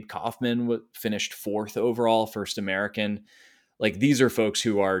crew, Abe Kaufman, finished fourth overall, first American. Like, these are folks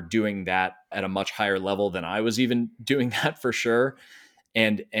who are doing that at a much higher level than I was even doing that for sure.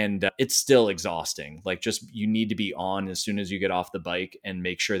 And it's still exhausting. Like, just, you need to be on as soon as you get off the bike and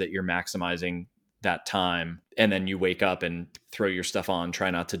make sure that you're maximizing that time, and then you wake up and throw your stuff on, try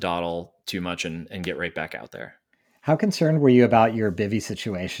not to dawdle too much, and get right back out there. How concerned were you about your bivy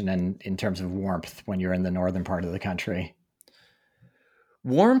situation and in terms of warmth when you're in the northern part of the country?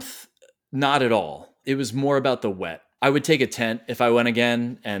 Warmth, not at all. It was more about the wet. I would take a tent if I went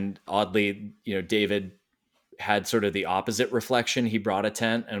again, and oddly, David had sort of the opposite reflection. He brought a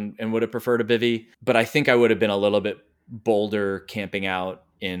tent and would have preferred a bivy, but I think I would have been a little bit bolder camping out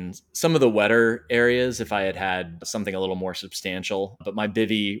in some of the wetter areas if I had had something a little more substantial. But my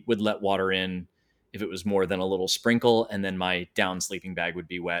bivy would let water in if it was more than a little sprinkle, and then my down sleeping bag would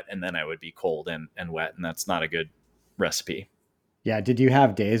be wet, and then I would be cold and wet, and that's not a good recipe. Yeah. Did you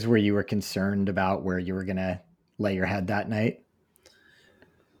have days where you were concerned about where you were going to lay your head that night?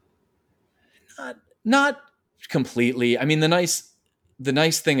 Not completely. I mean, the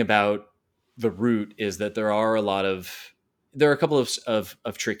nice thing about the route is that there are a couple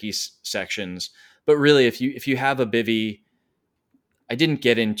of tricky sections, but really, if you have a bivy, I didn't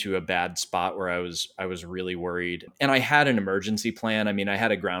get into a bad spot where I was really worried, and I had an emergency plan. I mean, I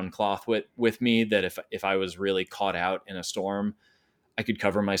had a ground cloth with me that if I was really caught out in a storm, I could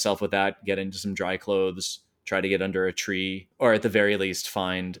cover myself with that, get into some dry clothes, try to get under a tree, or at the very least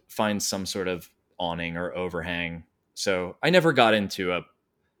find some sort of awning or overhang. So I never got into a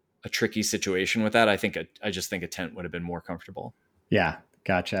tricky situation with that. I just think a tent would have been more comfortable. Yeah.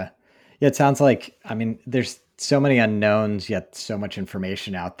 Gotcha. Yeah. It sounds like, I mean, there's so many unknowns, yet so much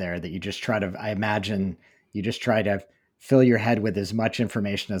information out there that you just try to, I imagine you just try to fill your head with as much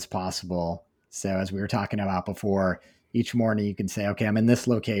information as possible. So, as we were talking about before, each morning you can say, okay, I'm in this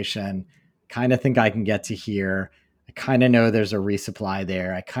location, kind of think I can get to here. I kind of know there's a resupply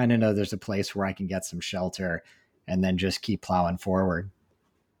there. I kind of know there's a place where I can get some shelter, and then just keep plowing forward.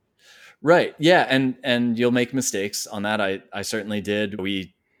 Right. Yeah. And you'll make mistakes on that. I certainly did.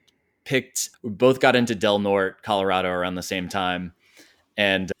 We both got into Del Norte, Colorado around the same time.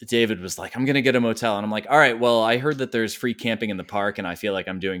 And David was like, I'm going to get a motel. And I'm like, all right, well, I heard that there's free camping in the park, and I feel like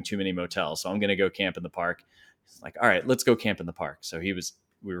I'm doing too many motels. So I'm going to go camp in the park. He's like, all right, let's go camp in the park. So we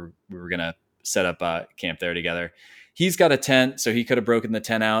were going to set up a camp there together. He's got a tent, so he could have broken the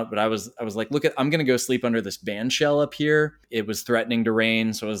tent out. But I was like, look, I'm going to go sleep under this band shell up here. It was threatening to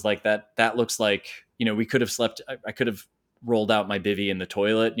rain. So I was like, that looks like, we could have slept. I could have rolled out my bivy in the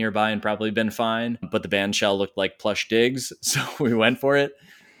toilet nearby and probably been fine. But the band shell looked like plush digs. So we went for it.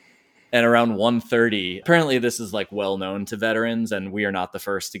 And around 1:30, apparently this is like well known to veterans, and we are not the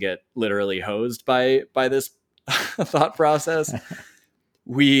first to get literally hosed by this thought process.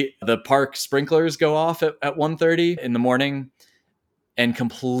 The park sprinklers go off at 1:30 in the morning, and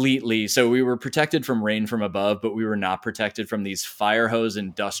completely, so we were protected from rain from above, but we were not protected from these fire hose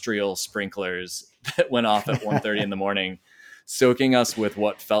industrial sprinklers that went off at 1:30 in the morning, soaking us with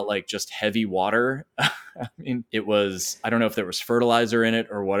what felt like just heavy water. I mean, I don't know if there was fertilizer in it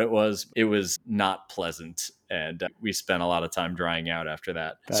or what it was. It was not pleasant. And we spent a lot of time drying out after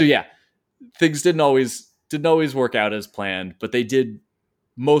that. So But yeah, things didn't always work out as planned, but they did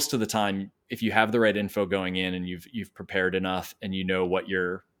most of the time. If you have the right info going in, and you've prepared enough, and you know what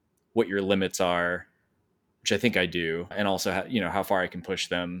your limits are, which I think I do, and also how far I can push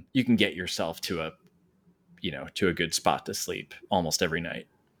them, you can get yourself to a good spot to sleep almost every night.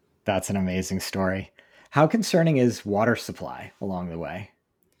 that's an amazing story. How concerning is water supply along the way?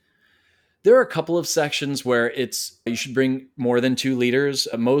 There are a couple of sections where you should bring more than 2 liters.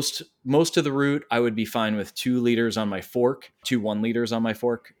 Most of the route, I would be fine with 2 liters on my fork, 1 liters on my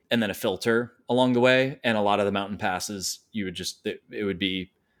fork, and then a filter along the way. And a lot of the mountain passes, it would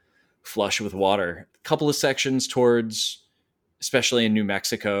be flush with water. A couple of sections towards, especially in New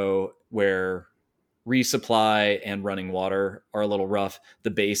Mexico, where resupply and running water are a little rough.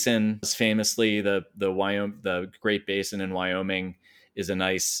 The basin is famously the Great Basin in Wyoming is a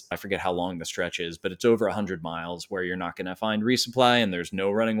nice, I forget how long the stretch is, but it's over 100 miles where you're not going to find resupply, and there's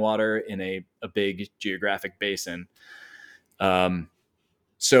no running water in a big geographic basin.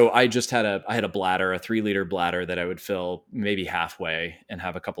 So I had a bladder, a 3 liter bladder that I would fill maybe halfway and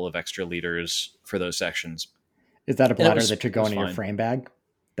have a couple of extra liters for those sections. Is that a And bladder that you're it was going in your fine. frame bag?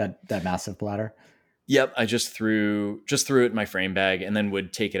 That massive bladder? Yep, I just threw it in my frame bag, and then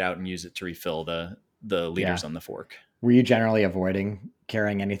would take it out and use it to refill the Yeah. liters on the fork. Were you generally avoiding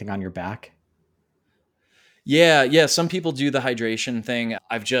carrying anything on your back? Yeah, yeah. Some people do the hydration thing.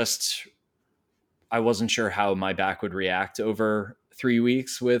 I wasn't sure how my back would react over 3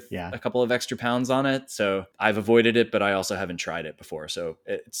 weeks with Yeah. a couple of extra pounds on it. So I've avoided it, but I also haven't tried it before. So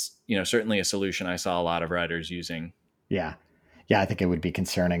it's, certainly a solution I saw a lot of riders using. Yeah. Yeah, I think it would be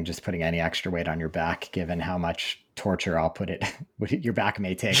concerning just putting any extra weight on your back, given how much torture I'll put it, your back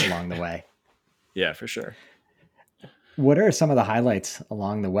may take along the way. Yeah, for sure. What are some of the highlights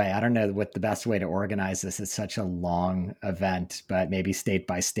along the way? I don't know what the best way to organize this. It's such a long event, but maybe state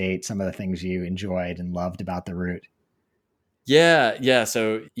by state, some of the things you enjoyed and loved about the route. Yeah, yeah.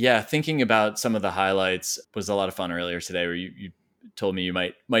 So yeah, thinking about some of the highlights was a lot of fun earlier today where you told me you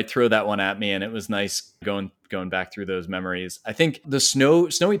might throw that one at me, and it was nice going back through those memories. I think the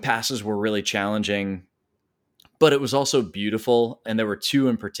snowy passes were really challenging, but it was also beautiful. And there were two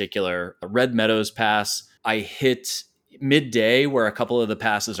in particular. Red Meadows Pass, I hit midday, where a couple of the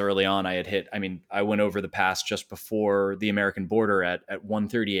passes early on I had hit. I mean, I went over the pass just before the American border at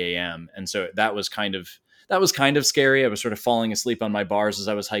 1:30 a.m. And so that was kind of scary. I was sort of falling asleep on my bars as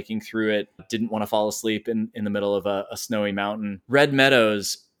I was hiking through it. Didn't want to fall asleep in the middle of a snowy mountain. Red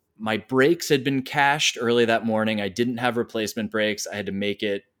Meadows, my brakes had been cached early that morning. I didn't have replacement brakes. I had to make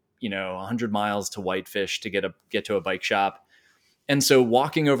it 100 miles to Whitefish to get to a bike shop. And so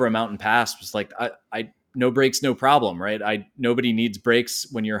walking over a mountain pass was like, I no brakes, no problem, right? Nobody needs brakes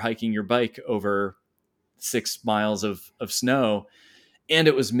when you're hiking your bike over 6 miles of snow. And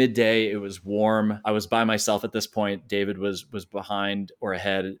it was midday. It was warm. I was by myself at this point. David was behind or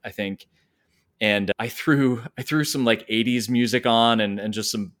ahead, I think. And I threw some like 80s music on, and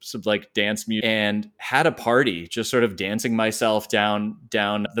just some like dance music, and had a party, just sort of dancing myself down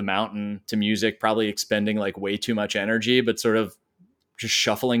the mountain to music, probably expending like way too much energy, but sort of just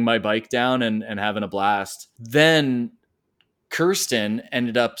shuffling my bike down and having a blast. Then Kirsten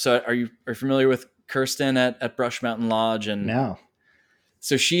ended up. So are you familiar with Kirsten at Brush Mountain Lodge? And No.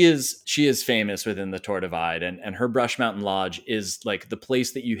 so she is famous within the Tour Divide, and her Brush Mountain Lodge is like the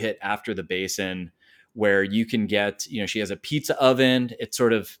place that you hit after the basin, where you can get, she has a pizza oven. It's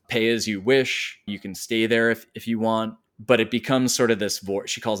sort of pay as you wish. You can stay there if you want, but it becomes sort of this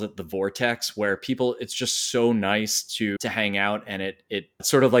she calls it the vortex, where people, it's just so nice to hang out, and it's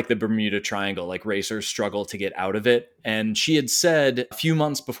sort of like the Bermuda Triangle, like racers struggle to get out of it. And she had said a few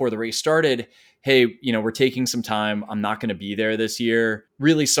months before the race started, hey, we're taking some time. I'm not going to be there this year.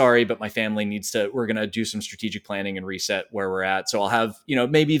 Really sorry, but my family we're going to do some strategic planning and reset where we're at. So I'll have,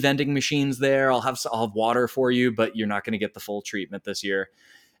 maybe vending machines there. I'll have water for you, but you're not going to get the full treatment this year.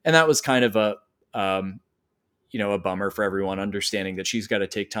 And that was kind of a bummer for everyone, understanding that she's got to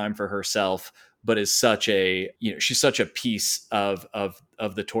take time for herself, but is she's such a piece of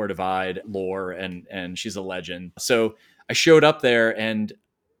the Tour Divide lore, and she's a legend. So I showed up there, and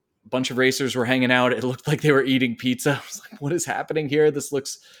bunch of racers were hanging out. It looked like they were eating pizza. I was like, what is happening here? This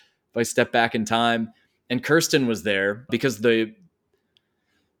looks, if I step back in time. And Kirsten was there because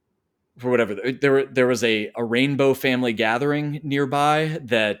for whatever, there was a rainbow family gathering nearby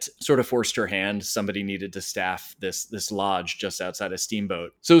that sort of forced her hand. Somebody needed to staff this lodge just outside of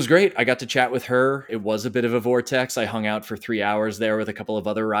Steamboat. So it was great. I got to chat with her. It was a bit of a vortex. I hung out for 3 hours there with a couple of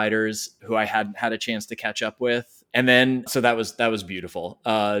other riders who I hadn't had a chance to catch up with. And then, so that was beautiful.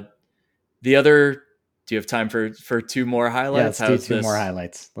 The other, do you have time for two more Yeah, highlights? let's do How's two more this?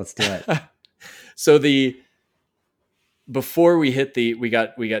 highlights. Let's do it. So before we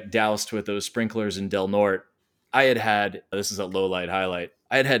got doused with those sprinklers in Del Norte, this is a low light highlight.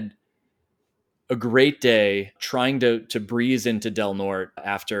 I had a great day trying to breeze into Del Norte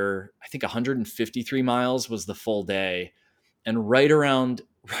after, I think, 153 miles was the full day. And right around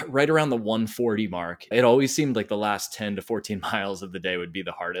the 140 mark, it always seemed like the last 10 to 14 miles of the day would be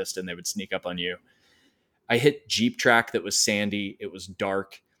the hardest, and they would sneak up on you. I hit Jeep track that was sandy. It was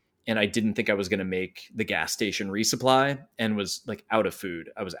dark, and I didn't think I was going to make the gas station resupply, and was like out of food.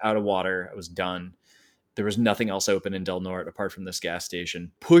 I was out of water. I was done. There was nothing else open in Del Norte apart from this gas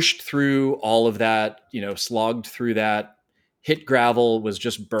station. Pushed through all of that, slogged through that. Hit gravel, was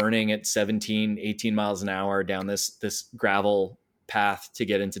just burning at 17, 18 miles an hour down this gravel path to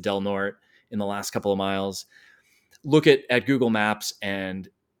get into Del Norte in the last couple of miles. Look at Google Maps, and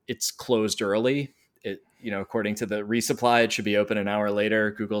it's closed early. According to the resupply, it should be open an hour later.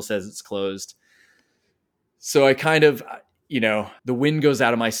 Google says it's closed. So I kind of, the wind goes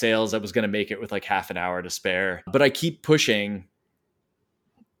out of my sails. I was going to make it with like half an hour to spare, but I keep pushing,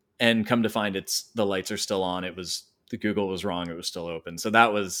 and come to find the lights are still on. The Google was wrong. It was still open. So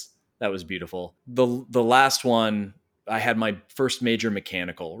that was beautiful. The last one, I had my first major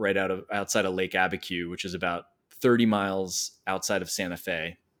mechanical right outside of Lake Abiquiu, which is about 30 miles outside of Santa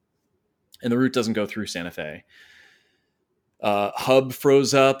Fe. and the route doesn't go through Santa Fe. Hub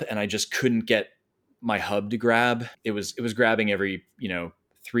froze up, and I just couldn't get my hub to grab. It was grabbing every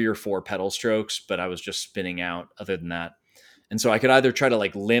 3 or 4 pedal strokes, but I was just spinning out. Other than that, and so I could either try to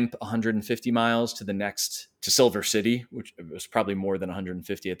like limp 150 miles to Silver City, which was probably more than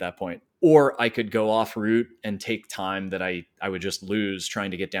 150 at that point, or I could go off route and take time that I would just lose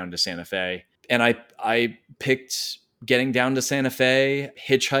trying to get down to Santa Fe. And I picked getting down to Santa Fe,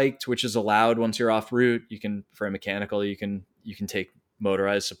 hitchhiked, which is allowed once you're off route. You can, for a mechanical, you can take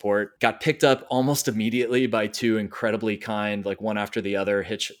motorized support. Got picked up almost immediately by 2 incredibly kind, like one after the other,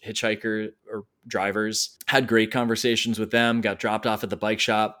 hitchhiker or drivers. Had great conversations with them. Got dropped off at the bike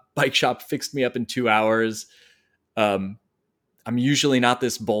shop. Bike shop fixed me up in 2 hours. I'm usually not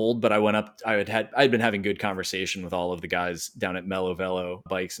this bold, but I went up. I'd been having good conversation with all of the guys down at Mellow Velo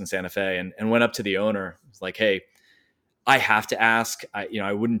Bikes in Santa Fe, and went up to the owner. I was like, "Hey, I have to ask.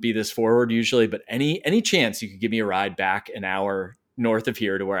 I wouldn't be this forward usually, but any chance you could give me a ride back an hour north of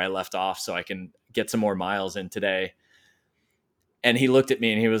here to where I left off, so I can get some more miles in today?" And he looked at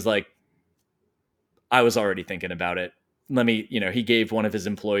me and he was like, "I was already thinking about it. Let me," he gave one of his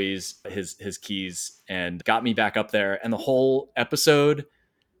employees his keys and got me back up there. And the whole episode,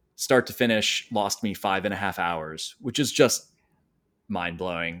 start to finish, lost me 5.5 hours, which is just mind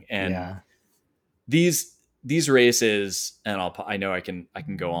blowing. And Yeah. these races, and I know I can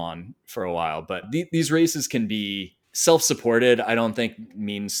go on for a while, but these races can be self-supported. I don't think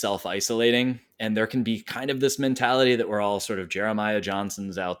means self-isolating, and there can be kind of this mentality that we're all sort of Jeremiah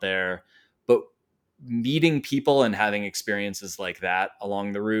Johnsons out there, but meeting people and having experiences like that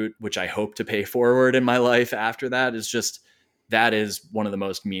along the route, which I hope to pay forward in my life after that, that is one of the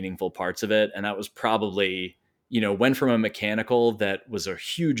most meaningful parts of it. And that was probably, went from a mechanical that was a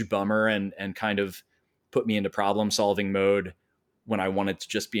huge bummer and kind of put me into problem solving mode when I wanted to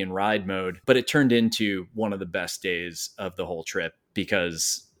just be in ride mode. But it turned into one of the best days of the whole trip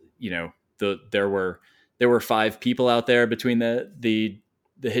because, there were 5 people out there between the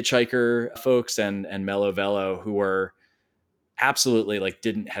hitchhiker folks and Mellow Velo who were absolutely like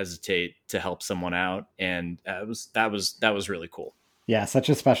didn't hesitate to help someone out. And that was really cool. Yeah, such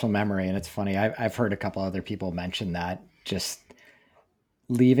a special memory. And it's funny, I've heard a couple other people mention that, just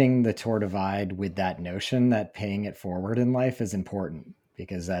leaving the Tour Divide with that notion that paying it forward in life is important.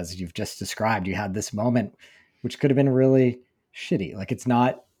 Because as you've just described, you had this moment which could have been really shitty. Like, it's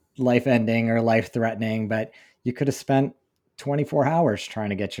not life ending or life threatening, but you could have spent 24 hours trying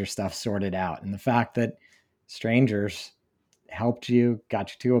to get your stuff sorted out. And the fact that strangers helped you, got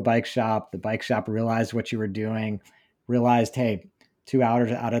you to a bike shop, the bike shop realized what you were doing, realized, hey, 2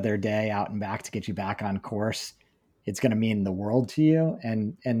 hours out of their day out and back to get you back on course, it's going to mean the world to you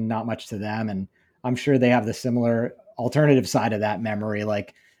and not much to them. And I'm sure they have the similar alternative side of that memory.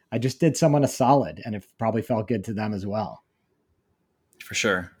 Like, I just did someone a solid, and it probably felt good to them as well. For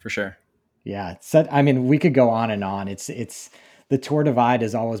sure. For sure. Yeah. So, I mean, we could go on and on. It's the Tour Divide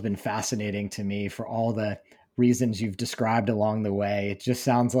has always been fascinating to me for all the reasons you've described along the way. It just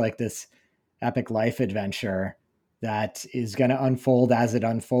sounds like this epic life adventure that is going to unfold as it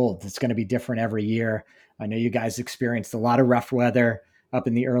unfolds. It's going to be different every year. I know you guys experienced a lot of rough weather up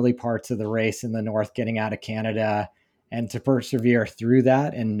in the early parts of the race in the north, getting out of Canada, and to persevere through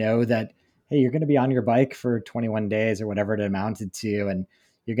that and know that, hey, you're going to be on your bike for 21 days or whatever it amounted to. And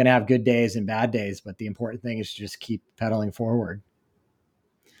you're going to have good days and bad days, but the important thing is to just keep pedaling forward.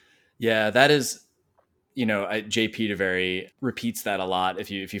 Yeah, that is, JP DeVary repeats that a lot.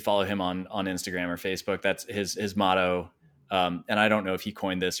 If you follow him on Instagram or Facebook, that's his motto. And I don't know if he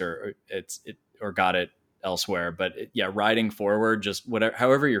coined this or got it elsewhere, but yeah, riding forward, just whatever,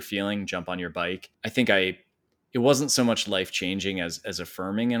 however you're feeling, jump on your bike. I think it wasn't so much life changing as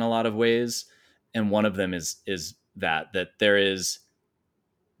affirming in a lot of ways, and one of them is that there is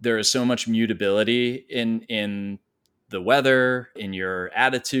so much mutability in the weather, in your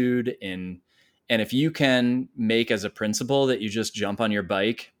attitude, and if you can make as a principle that you just jump on your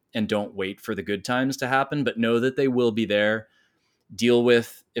bike and don't wait for the good times to happen, but know that they will be there. Deal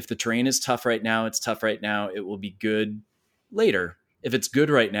with, if the terrain is tough right now, it's tough right now. It will be good later. If it's good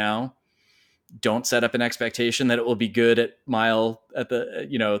right now, don't set up an expectation that it will be good at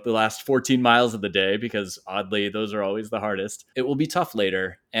the last 14 miles of the day, because oddly, those are always the hardest. It will be tough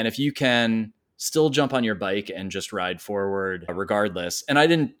later. And if you can still jump on your bike and just ride forward regardless. And I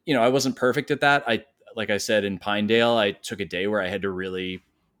wasn't perfect at that. Like I said, in Pinedale, I took a day where I had to really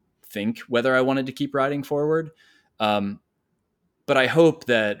think whether I wanted to keep riding forward. But I hope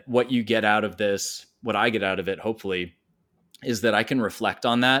that what you get out of this, what I get out of it, hopefully, is that I can reflect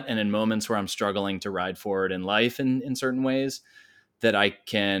on that. And in moments where I'm struggling to ride forward in life in certain ways, that I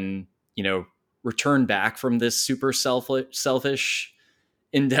can, return back from this super selfish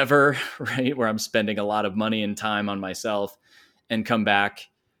endeavor, right? Where I'm spending a lot of money and time on myself, and come back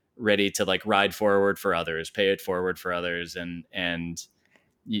ready to like ride forward for others, pay it forward for others. And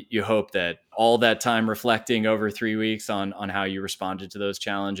you hope that all that time reflecting over 3 weeks on how you responded to those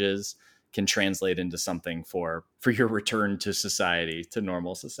challenges can translate into something for your return to society, to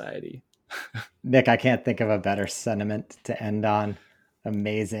normal society. Nick, I can't think of a better sentiment to end on.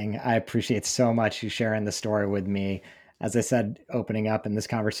 Amazing. I appreciate so much you sharing the story with me. As I said, opening up in this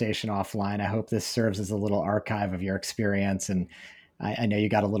conversation offline, I hope this serves as a little archive of your experience. And I know you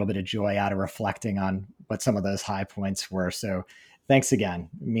got a little bit of joy out of reflecting on what some of those high points were. So thanks again.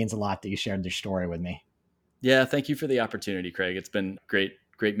 It means a lot that you shared your story with me. Yeah, thank you for the opportunity, Craig. It's been great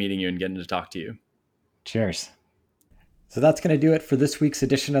meeting you and getting to talk to you. Cheers. So that's going to do it for this week's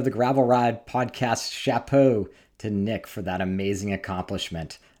edition of the Gravel Ride podcast. Chapeau to Nick for that amazing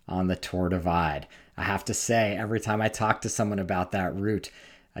accomplishment on the Tour Divide. I have to say, every time I talk to someone about that route,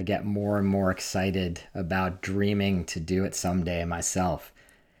 I get more and more excited about dreaming to do it someday myself.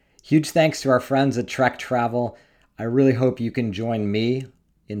 Huge thanks to our friends at Trek Travel. I really hope you can join me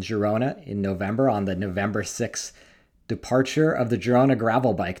in Girona in November on the November 6th departure of the Girona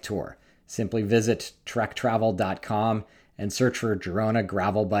Gravel Bike Tour. Simply visit trektravel.com and search for Girona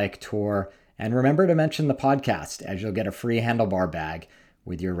Gravel Bike Tour. And remember to mention the podcast, as you'll get a free handlebar bag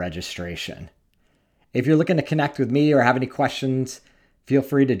with your registration. If you're looking to connect with me or have any questions, feel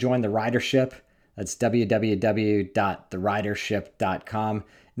free to join the ridership. That's www.theridership.com.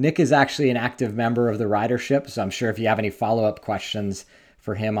 Nick is actually an active member of the ridership, so I'm sure if you have any follow-up questions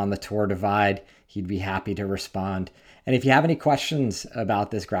for him on the Tour Divide, he'd be happy to respond. And if you have any questions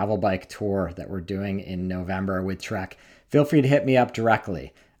about this gravel bike tour that we're doing in November with Trek, feel free to hit me up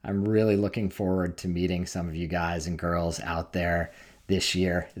directly. I'm really looking forward to meeting some of you guys and girls out there this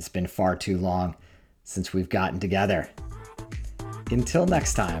year. It's been far too long since we've gotten together. Until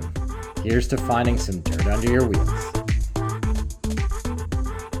next time, here's to finding some dirt under your wheels.